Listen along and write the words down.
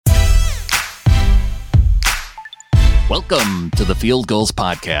Welcome to the Field Gulls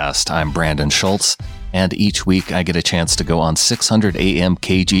Podcast. I'm Brandon Schultz, and each week I get a chance to go on 600 AM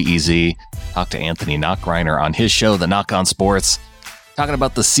KGEZ, talk to Anthony Nachreiner on his show, The Knock on Sports, talking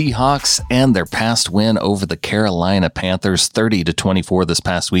about the Seahawks and their past win over the Carolina Panthers, 30-24 this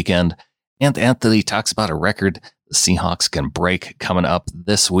past weekend. And Anthony talks about a record the Seahawks can break coming up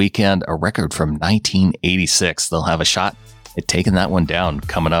this weekend, a record from 1986. They'll have a shot at taking that one down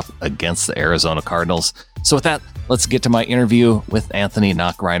coming up against the Arizona Cardinals. So with that, let's get to my interview with Anthony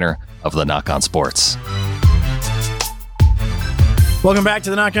Nachreiner of the Knock on Sports. Welcome back to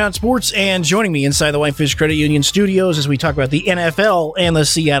the Knock on Sports, and joining me inside the Whitefish Credit Union studios as we talk about the NFL and the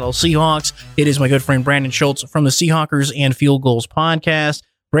Seattle Seahawks, it is my good friend Brandon Schultz from the Seahawkers and Field Gulls podcast.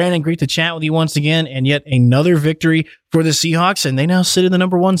 Brandon, great to chat with you once again, and yet another victory for the Seahawks, and they now sit in the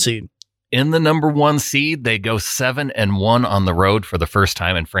number one seed. In the number one seed, they go 7-1 on the road for the first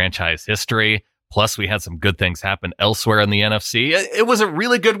time in franchise history. Plus, we had some good things happen elsewhere in the NFC. It was a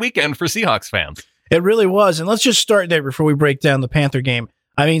really good weekend for Seahawks fans. It really was. And let's just start there before we break down the Panther game.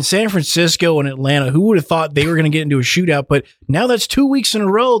 I mean, San Francisco and Atlanta, who would have thought they were going to get into a shootout? But now that's 2 weeks in a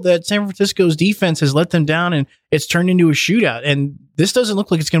row that San Francisco's defense has let them down, and it's turned into a shootout. And this doesn't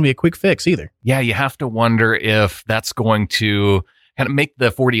look like it's going to be a quick fix either. Yeah, you have to wonder if that's going to kind of make the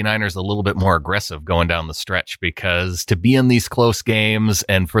 49ers a little bit more aggressive going down the stretch, because to be in these close games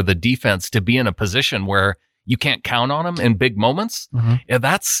and for the defense to be in a position where you can't count on them in big moments,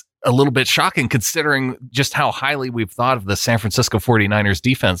 that's a little bit shocking considering just how highly we've thought of the San Francisco 49ers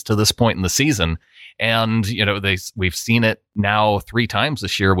defense to this point in the season. And, you know, we've seen it now 3 times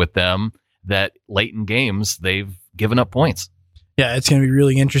this year with them that late in games, they've given up points. Yeah, it's going to be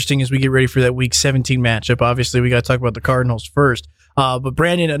really interesting as we get ready for that Week 17 matchup. Obviously, we got to talk about the Cardinals first. But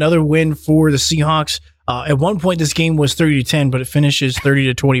Brandon, another win for the Seahawks. At one point, this game was 30-10, but it finishes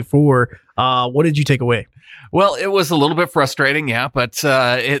 30-24. What did you take away? Well, it was a little bit frustrating, yeah, but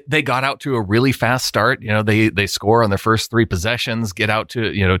they got out to a really fast start. You know, they score on their first 3 possessions, get out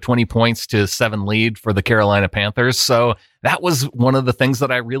to 20 points to 7 lead for the Carolina Panthers. So that was one of the things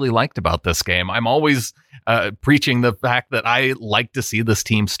that I really liked about this game. I'm always preaching the fact that I like to see this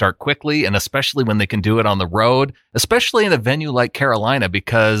team start quickly, and especially when they can do it on the road, especially in a venue like Carolina,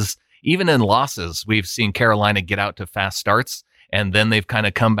 because even in losses, we've seen Carolina get out to fast starts, and then they've kind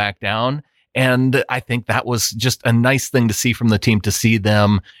of come back down. And I think that was just a nice thing to see from the team, to see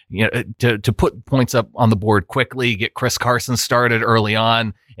them, to put points up on the board quickly, get Chris Carson started early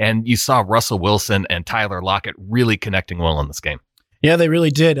on. And you saw Russell Wilson and Tyler Lockett really connecting well in this game. Yeah, they really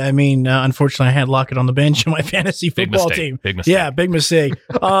did. I mean, unfortunately, I had Lockett on the bench in my fantasy football team. Big mistake. Yeah, big mistake.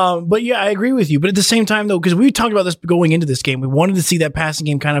 But yeah, I agree with you. But at the same time, though, because we talked about this going into this game, we wanted to see that passing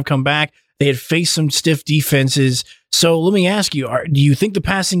game kind of come back. They had faced some stiff defenses. So let me ask you, do you think the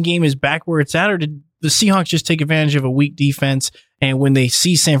passing game is back where it's at, or did the Seahawks just take advantage of a weak defense? And when they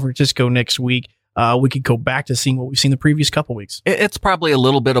see San Francisco next week, we could go back to seeing what we've seen the previous couple weeks? It's probably a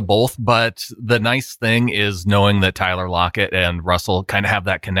little bit of both, but the nice thing is knowing that Tyler Lockett and Russell kind of have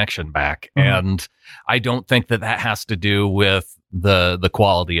that connection back. And I don't think that has to do with the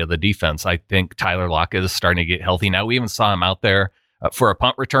quality of the defense. I think Tyler Lockett is starting to get healthy now. We even saw him out there for a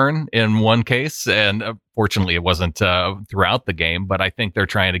punt return in one case, and fortunately it wasn't throughout the game, but I think they're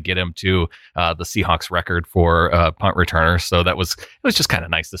trying to get him to the Seahawks record for punt returners. So it was just kind of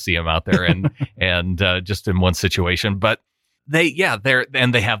nice to see him out there and just in one situation. But they have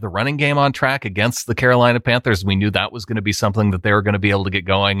the running game on track against the Carolina Panthers. We knew that was going to be something that they were going to be able to get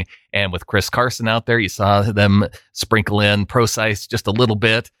going. And with Chris Carson out there, you saw them sprinkle in Procise just a little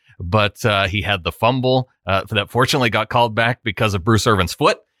bit. But he had the fumble that fortunately got called back because of Bruce Irvin's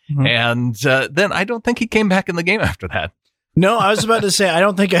foot. And then I don't think he came back in the game after that. No, I was about to say, I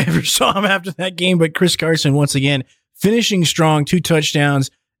don't think I ever saw him after that game. But Chris Carson, once again, finishing strong, 2 touchdowns.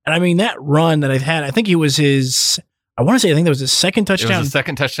 And I mean, that run that I've had, I think that was his second touchdown. It was the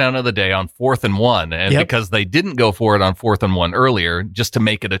second touchdown of the day on 4th and 1. And because they didn't go for it on 4th and 1 earlier, just to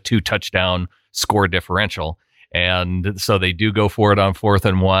make it a 2 touchdown score differential. And so they do go for it on 4th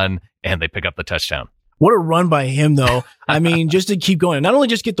and 1, and they pick up the touchdown. What a run by him, though. I mean, just to keep going. Not only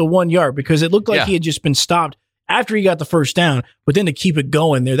just get the 1 yard, because it looked like he had just been stopped after he got the first down, but then to keep it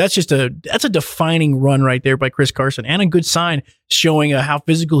going there, that's a defining run right there by Chris Carson, and a good sign showing how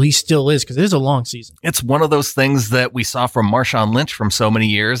physical he still is, because it is a long season. It's one of those things that we saw from Marshawn Lynch from so many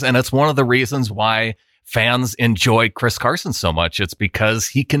years, and it's one of the reasons why fans enjoy Chris Carson so much. It's because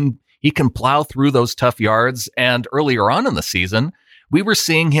he can plow through those tough yards. And earlier on in the season, we were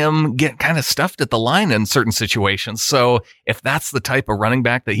seeing him get kind of stuffed at the line in certain situations. So if that's the type of running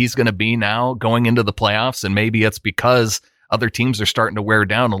back that he's going to be now going into the playoffs, and maybe it's because other teams are starting to wear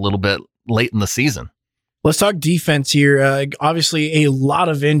down a little bit late in the season. Let's talk defense here. Obviously, a lot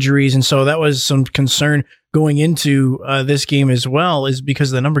of injuries, and so that was some concern going into this game as well, is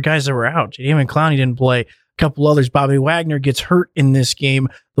because of the number of guys that were out. Jadeveon Clowney didn't play. A couple others. Bobby Wagner gets hurt in this game.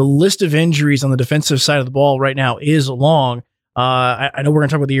 The list of injuries on the defensive side of the ball right now is long. I know we're going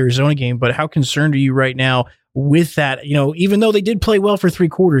to talk about the Arizona game, but how concerned are you right now with that? You know, even though they did play well for 3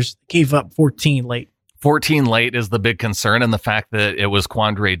 quarters, gave up 14 late. 14 late is the big concern, and the fact that it was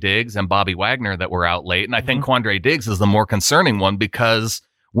Quandre Diggs and Bobby Wagner that were out late. And I think Quandre Diggs is the more concerning one, because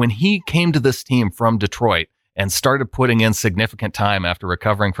when he came to this team from Detroit and started putting in significant time after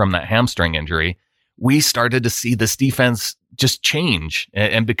recovering from that hamstring injury, we started to see this defense just change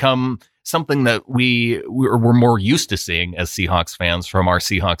and become something that we're more used to seeing as Seahawks fans from our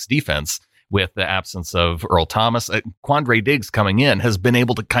Seahawks defense. With the absence of Earl Thomas, Quandre Diggs coming in has been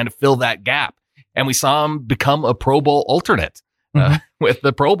able to kind of fill that gap. And we saw him become a Pro Bowl alternate with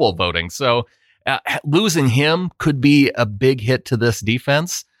the Pro Bowl voting. So losing him could be a big hit to this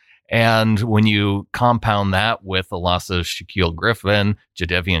defense. And when you compound that with the loss of Shaquille Griffin,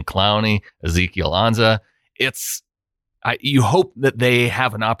 Jadeveon Clowney, Ezekiel Ansah, you hope that they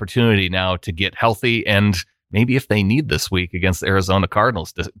have an opportunity now to get healthy. And maybe if they need this week against the Arizona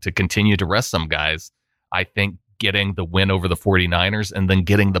Cardinals to continue to rest some guys, I think getting the win over the 49ers and then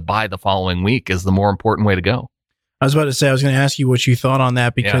getting the bye the following week is the more important way to go. I was about to say, I was going to ask you what you thought on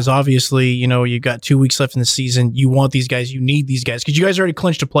that, because obviously, you know, you've got 2 weeks left in the season. You want these guys, you need these guys, because you guys already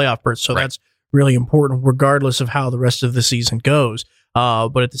clinched a playoff berth. So that's really important, regardless of how the rest of the season goes.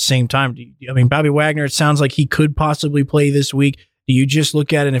 But at the same time, Bobby Wagner, it sounds like he could possibly play this week. Do you just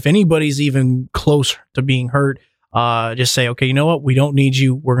look at it, and if anybody's even close to being hurt, just say, okay, you know what? We don't need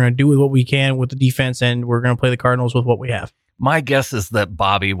you. We're going to do what we can with the defense, and we're going to play the Cardinals with what we have. My guess is that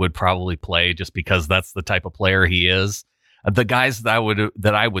Bobby would probably play, just because that's the type of player he is. The guys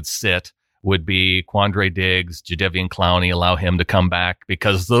that I would sit would be Quandre Diggs, Jadeveon Clowney, allow him to come back,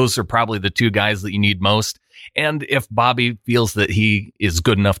 because those are probably the 2 guys that you need most. And if Bobby feels that he is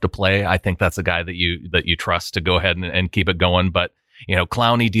good enough to play, I think that's a guy that you trust to go ahead and keep it going. But you know,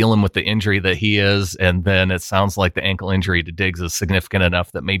 Clowney dealing with the injury that he is, and then it sounds like the ankle injury to Diggs is significant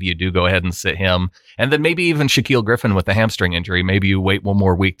enough that maybe you do go ahead and sit him. And then maybe even Shaquille Griffin with the hamstring injury. Maybe you wait one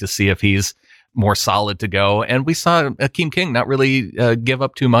more week to see if he's more solid to go. And we saw Akeem King not really give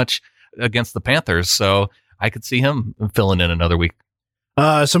up too much against the Panthers. So I could see him filling in another week.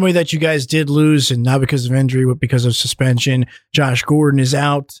 Somebody that you guys did lose, and not because of injury, but because of suspension. Josh Gordon is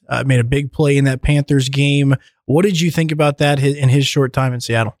out, made a big play in that Panthers game. What did you think about that in his short time in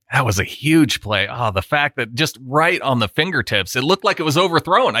Seattle? That was a huge play. Oh, the fact that just right on the fingertips, it looked like it was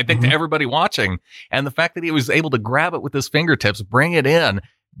overthrown, I think, to everybody watching. And the fact that he was able to grab it with his fingertips, bring it in,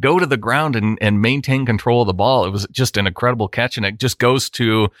 go to the ground and maintain control of the ball. It was just an incredible catch. And it just goes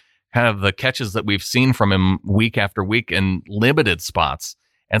to kind of the catches that we've seen from him week after week in limited spots.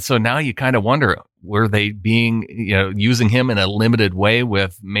 And so now you kind of wonder, were they being, using him in a limited way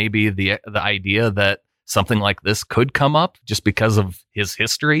with maybe the idea that something like this could come up just because of his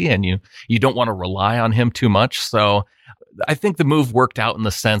history, and you don't want to rely on him too much. So I think the move worked out in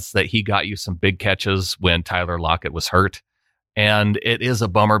the sense that he got you some big catches when Tyler Lockett was hurt. And it is a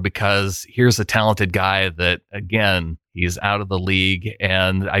bummer, because here's a talented guy that, again, he's out of the league.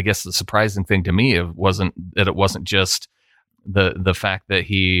 And I guess the surprising thing to me wasn't just the fact that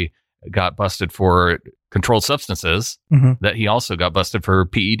he got busted for controlled substances, that he also got busted for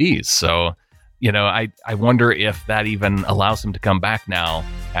PEDs. So, I wonder if that even allows him to come back now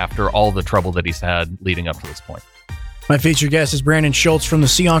after all the trouble that he's had leading up to this point. My featured guest is Brandon Schultz from the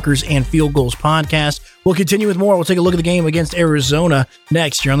Seahawkers and Field Goals podcast. We'll continue with more. We'll take a look at the game against Arizona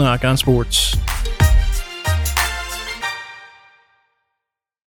next here on the Knock On Sports.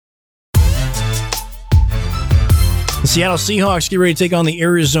 The Seattle Seahawks get ready to take on the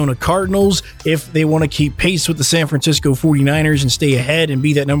Arizona Cardinals. If they want to keep pace with the San Francisco 49ers and stay ahead and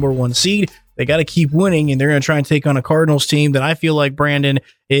be that number 1 seed, they got to keep winning, and they're going to try and take on a Cardinals team that I feel like, Brandon,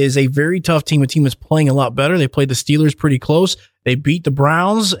 is a very tough team, a team that's playing a lot better. They played the Steelers pretty close. They beat the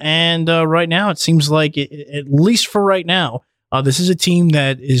Browns, and right now it seems like, at least for right now, this is a team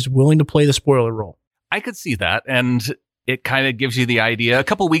that is willing to play the spoiler role. I could see that, and it kind of gives you the idea. A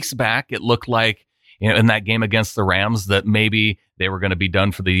couple weeks back, it looked like, in that game against the Rams, that maybe they were going to be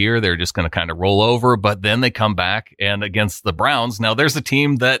done for the year. They're just going to kind of roll over, but then they come back, and against the Browns, now there's a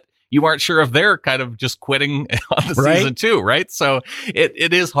team that you aren't sure if they're kind of just quitting on the season too, right? So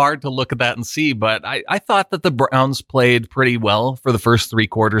it is hard to look at that and see, but I thought that the Browns played pretty well for the first 3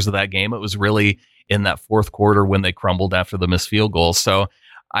 quarters of that game. It was really in that fourth quarter when they crumbled after the missed field goal. So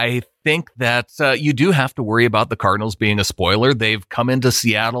I think that you do have to worry about the Cardinals being a spoiler. They've come into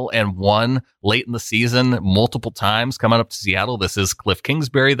Seattle and won late in the season multiple times coming up to Seattle. This is Cliff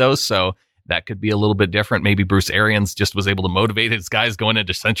Kingsbury, though, so that could be a little bit different. Maybe Bruce Arians just was able to motivate his guys going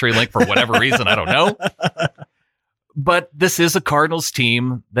into CenturyLink for whatever reason. I don't know. But this is a Cardinals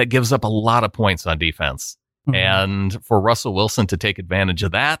team that gives up a lot of points on defense. Mm-hmm. And for Russell Wilson to take advantage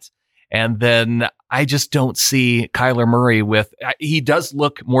of that, and then I just don't see Kyler Murray he does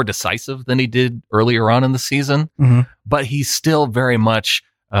look more decisive than he did earlier on in the season, mm-hmm. but he's still very much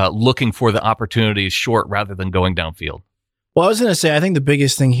looking for the opportunities short rather than going downfield. Well, I was going to say, I think the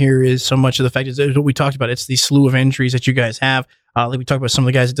biggest thing here is so much of the fact is what we talked about. It's the slew of injuries that you guys have. Like we talked about some of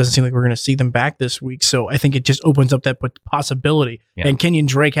the guys, it doesn't seem like we're going to see them back this week. So I think it just opens up that possibility. Yeah. And Kenyon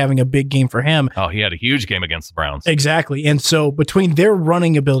Drake having a big game for him. Oh, he had a huge game against the Browns. Exactly. And so between their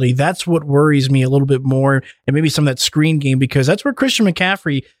running ability, that's what worries me a little bit more. And maybe some of that screen game, because that's where Christian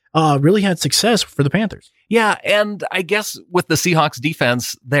McCaffrey really had success for the Panthers. Yeah. And I guess with the Seahawks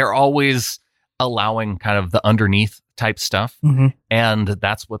defense, they're always allowing kind of the underneath type stuff. Mm-hmm. And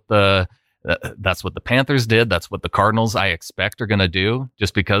that's what the Panthers did. That's what the Cardinals, I expect, are going to do,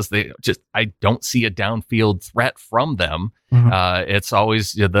 just because I don't see a downfield threat from them. Mm-hmm. It's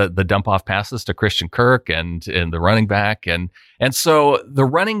always the dump off passes to Christian Kirk and the running back. And so the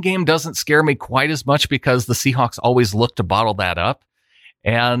running game doesn't scare me quite as much because the Seahawks always look to bottle that up.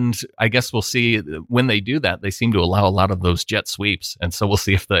 And I guess we'll see when they do that. They seem to allow a lot of those jet sweeps. And so we'll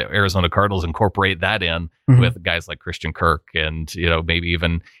see if the Arizona Cardinals incorporate that in mm-hmm. with guys like Christian Kirk and, maybe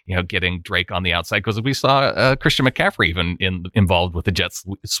even, getting Drake on the outside, because we saw Christian McCaffrey even involved with the jet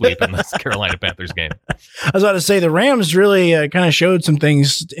sweep in this Carolina Panthers game. I was about to say the Rams really kind of showed some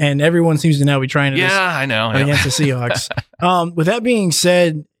things, and everyone seems to now be trying to I know against the Seahawks. With that being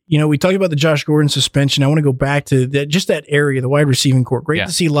said, we talked about the Josh Gordon suspension. I want to go back to that area, the wide receiving core. Great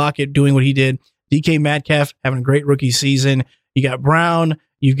to see Lockett doing what he did. DK Metcalf having a great rookie season. You got Brown.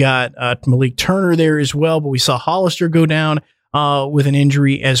 You've got Malik Turner there as well, but we saw Hollister go down with an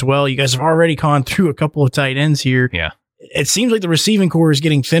injury as well. You guys have already gone through a couple of tight ends here. Yeah. It seems like the receiving core is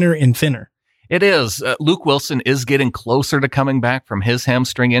getting thinner and thinner. It is. Luke Wilson is getting closer to coming back from his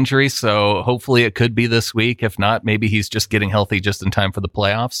hamstring injury, so hopefully it could be this week. If not, maybe he's just getting healthy just in time for the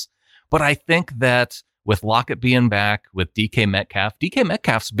playoffs. But I think that with Lockett being back, with DK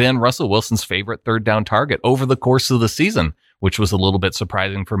Metcalf's been Russell Wilson's favorite third down target over the course of the season, which was a little bit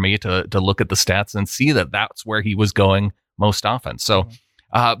surprising for me to look at the stats and see that that's where he was going most often. So,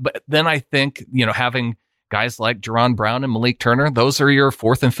 but then I think, having guys like Jerron Brown and Malik Turner, those are your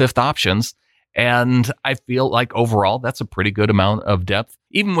fourth and fifth options. And I feel like overall, that's a pretty good amount of depth,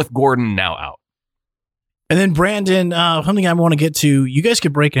 even with Gordon now out. And then Brandon, something I want to get to, you guys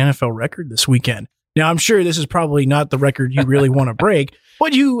could break an NFL record this weekend. Now, I'm sure this is probably not the record you really want to break,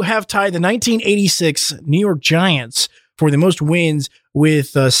 but you have tied the 1986 New York Giants for the most wins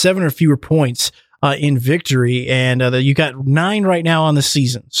with 7 or fewer points in victory. And you got 9 right now on the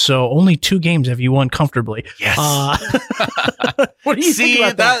season. So only 2 games have you won comfortably. Yes. What do you think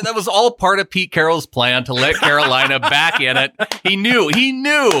about that? That was all part of Pete Carroll's plan to let Carolina back in it. He knew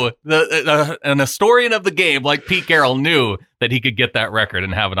an historian of the game like Pete Carroll knew that he could get that record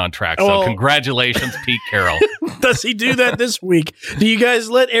and have it on track. So congratulations, Pete Carroll. Does he do that this week? Do you guys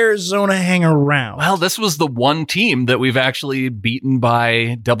let Arizona hang around? Well, this was the one team that we've actually beaten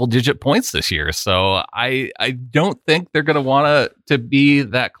by double-digit points this year. So I don't think they're going to want to be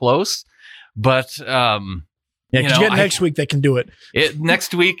that close. But because you got next week that can do it.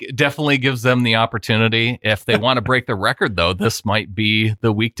 Next week definitely gives them the opportunity. If they want to break the record, though, this might be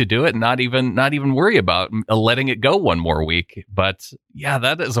the week to do it. Not even worry about letting it go one more week. But yeah,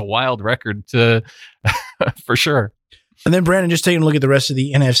 that is a wild record for sure. And then Brandon, just taking a look at the rest of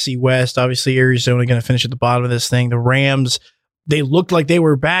the NFC West. Obviously, Arizona going to finish at the bottom of this thing. The Rams, they looked like they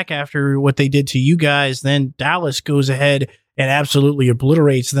were back after what they did to you guys. Then Dallas goes ahead and absolutely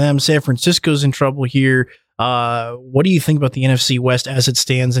obliterates them. San Francisco's in trouble here. What do you think about the NFC West as it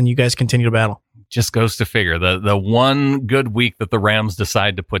stands and you guys continue to battle? Just goes to figure the one good week that the Rams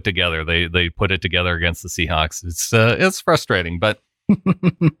decide to put together, they put it together against the Seahawks. It's frustrating, but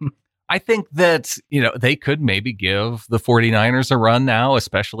I think that, they could maybe give the 49ers a run now,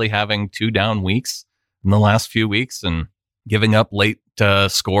 especially having 2 down weeks in the last few weeks and giving up late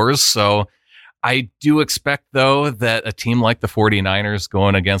scores. So I do expect, though, that a team like the 49ers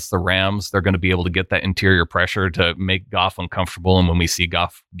going against the Rams, they're going to be able to get that interior pressure to make Goff uncomfortable. And when we see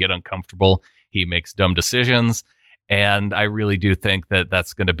Goff get uncomfortable, he makes dumb decisions. And I really do think that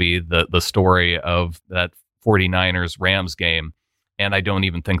that's going to be the story of that 49ers-Rams game. And I don't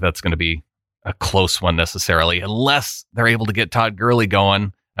even think that's going to be a close one necessarily, unless they're able to get Todd Gurley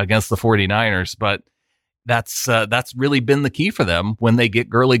going against the 49ers, but that's really been the key for them. When they get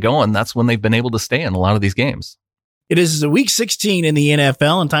Gurley going, that's when they've been able to stay in a lot of these games. It is week 16 in the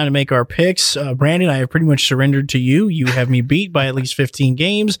NFL and time to make our picks. Brandon, I have pretty much surrendered to you. You have me beat by at least 15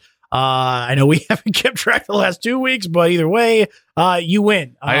 games. I know we haven't kept track the last 2 weeks, but either way, you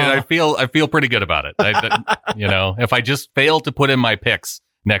win. I feel pretty good about it. If I just fail to put in my picks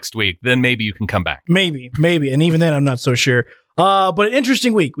next week, then maybe you can come back. Maybe. And even then, I'm not so sure. But an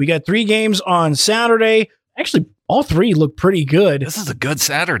interesting week. We got 3 games on Saturday. Actually, all 3 look pretty good. This is a good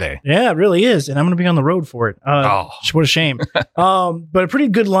Saturday. Yeah, it really is. And I'm going to be on the road for it. What a shame. But a pretty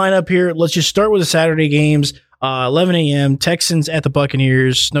good lineup here. Let's just start with the Saturday games. 11 a.m. Texans at the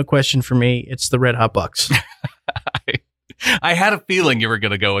Buccaneers. No question for me. It's the Red Hot Bucks. I had a feeling you were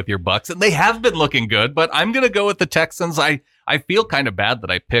going to go with your Bucks, and they have been looking good, but I'm going to go with the Texans. I feel kind of bad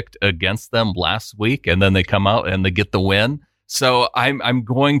that I picked against them last week, and then they come out and they get the win. So I'm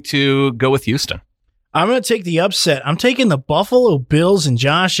going to go with Houston. I'm going to take the upset. I'm taking the Buffalo Bills and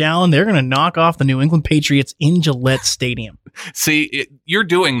Josh Allen. They're going to knock off the New England Patriots in Gillette Stadium. See, you're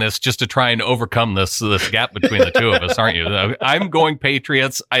doing this just to try and overcome this gap between the two of us, aren't you? I'm going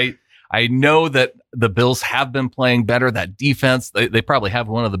Patriots. I know that the Bills have been playing better. That defense, they probably have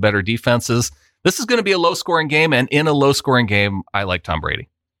one of the better defenses. This is going to be a low-scoring game, and in a low-scoring game, I like Tom Brady.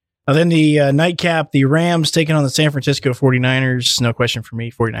 Then the nightcap, the Rams taking on the San Francisco 49ers. No question for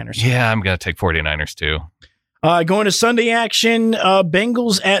me, 49ers. Yeah, I'm going to take 49ers too. Going to Sunday action,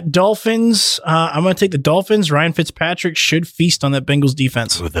 Bengals at Dolphins. I'm going to take the Dolphins. Ryan Fitzpatrick should feast on that Bengals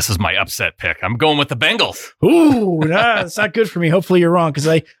defense. Ooh, this is my upset pick. I'm going with the Bengals. Ooh, that's not good for me. Hopefully you're wrong, because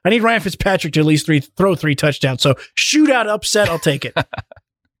I need Ryan Fitzpatrick to at least throw 3 touchdowns. So shootout upset, I'll take it.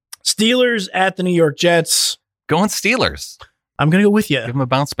 Steelers at the New York Jets. Going Steelers. I'm going to go with you. Give them a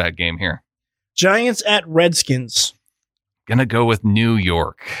bounce back game here. Giants at Redskins. Going to go with New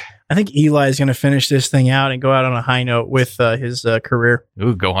York. I think Eli is going to finish this thing out and go out on a high note with his career.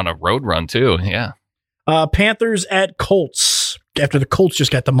 Ooh, go on a road run too. Yeah. Panthers at Colts. After the Colts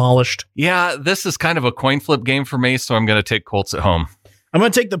just got demolished. Yeah, this is kind of a coin flip game for me, so I'm going to take Colts at home. I'm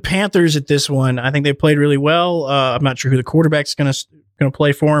going to take the Panthers at this one. I think they played really well. I'm not sure who the quarterback's going to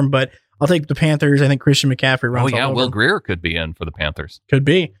play for him, but I'll take the Panthers. I think Christian McCaffrey runs. Oh yeah, all over. Will Grier could be in for the Panthers. Could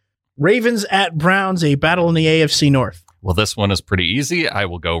be. Ravens at Browns, a battle in the AFC North. Well, this one is pretty easy. I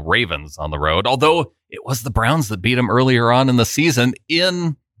will go Ravens on the road, although it was the Browns that beat them earlier on in the season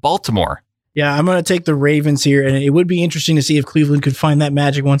in Baltimore. Yeah, I'm going to take the Ravens here, and it would be interesting to see if Cleveland could find that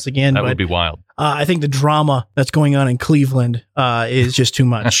magic once again. That would be wild. I think the drama that's going on in Cleveland is just too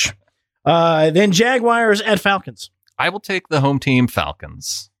much. Then Jaguars at Falcons. I will take the home team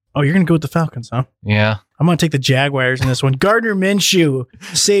Falcons. Oh, you're going to go with the Falcons, huh? Yeah. I'm going to take the Jaguars in this one. Gardner Minshew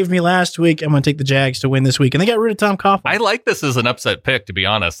saved me last week. I'm going to take the Jags to win this week. And they got rid of Tom Coughlin. I like this as an upset pick, to be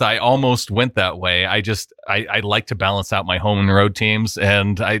honest. I almost went that way. I like to balance out my home and road teams,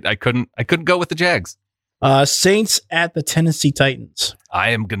 and I couldn't go with the Jags. Saints at the Tennessee Titans. I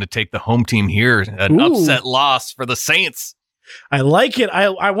am going to take the home team here. An upset loss for the Saints. I like it.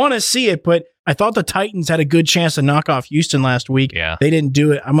 I want to see it, but I thought the Titans had a good chance to knock off Houston last week. Yeah. They didn't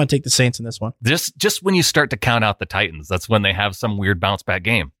do it. I'm going to take the Saints in this one. Just when you start to count out the Titans, that's when they have some weird bounce back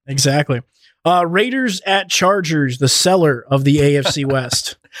game. Exactly. Raiders at Chargers, the seller of the AFC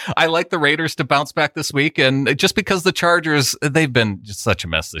West. I like the Raiders to bounce back this week, and just because the Chargers, they've been just such a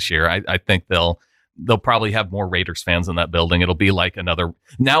mess this year, I think they'll probably have more Raiders fans in that building. It'll be like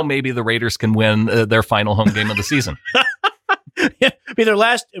now maybe the Raiders can win their final home game of the season. Yeah, it'll be their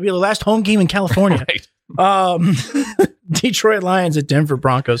last home game in California. Right. Detroit Lions at Denver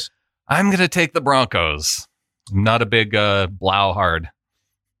Broncos. I'm going to take the Broncos. I'm not a big Blauhard.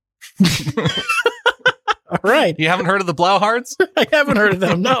 All right. You haven't heard of the Blauhards? I haven't heard of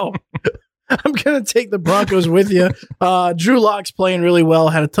them, no. I'm going to take the Broncos with you. Drew Lock's playing really well.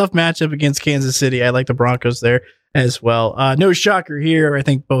 Had a tough matchup against Kansas City. I like the Broncos there as well. No shocker here. I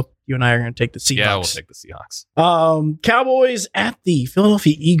think both you and I are going to take the Seahawks. Yeah, we'll take the Seahawks. Cowboys at the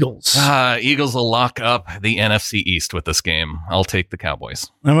Philadelphia Eagles. Eagles will lock up the NFC East with this game. I'll take the Cowboys.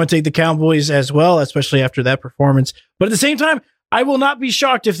 I'm going to take the Cowboys as well, especially after that performance. But at the same time, I will not be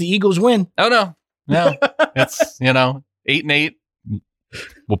shocked if the Eagles win. Oh, no. It's, 8-8.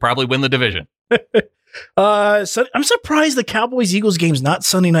 We'll probably win the division. So I'm surprised the Cowboys-Eagles game's not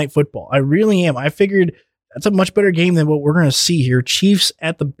Sunday Night Football. I really am. I figured that's a much better game than what we're going to see here. Chiefs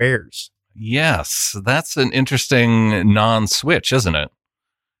at the Bears. Yes, that's an interesting non-switch, isn't it?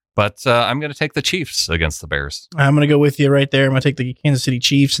 But I'm going to take the Chiefs against the Bears. I'm going to go with you right there. I'm going to take the Kansas City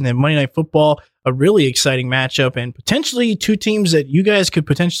Chiefs. And then Monday Night Football, a really exciting matchup and potentially two teams that you guys could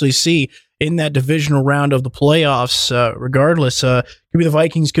potentially see in that divisional round of the playoffs. Regardless, could be the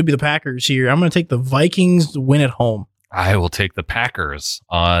Vikings, could be the Packers here. I'm going to take the Vikings to win at home. I will take the Packers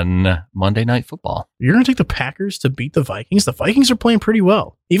on Monday Night Football. You're going to take the Packers to beat the Vikings? The Vikings are playing pretty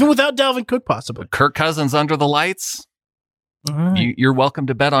well, even without Dalvin Cook, possibly. Kirk Cousins under the lights. Right. You're welcome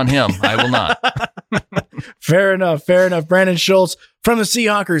to bet on him. I will not. Fair enough. Brandon Schultz from the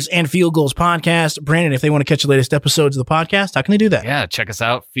Seahawkers and Field Goals podcast. Brandon, if they want to catch the latest episodes of the podcast, how can they do that? Yeah, check us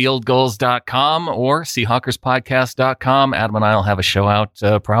out, fieldgoals.com or seahawkerspodcast.com. Adam and I will have a show out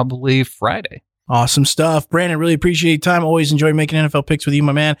probably Friday. Awesome stuff. Brandon, really appreciate your time. Always enjoy making NFL picks with you,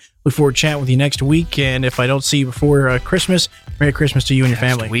 my man. Look forward to chatting with you next week. And if I don't see you before Christmas, Merry Christmas to you and your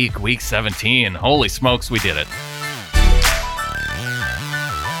family. Week 17. Holy smokes, we did it.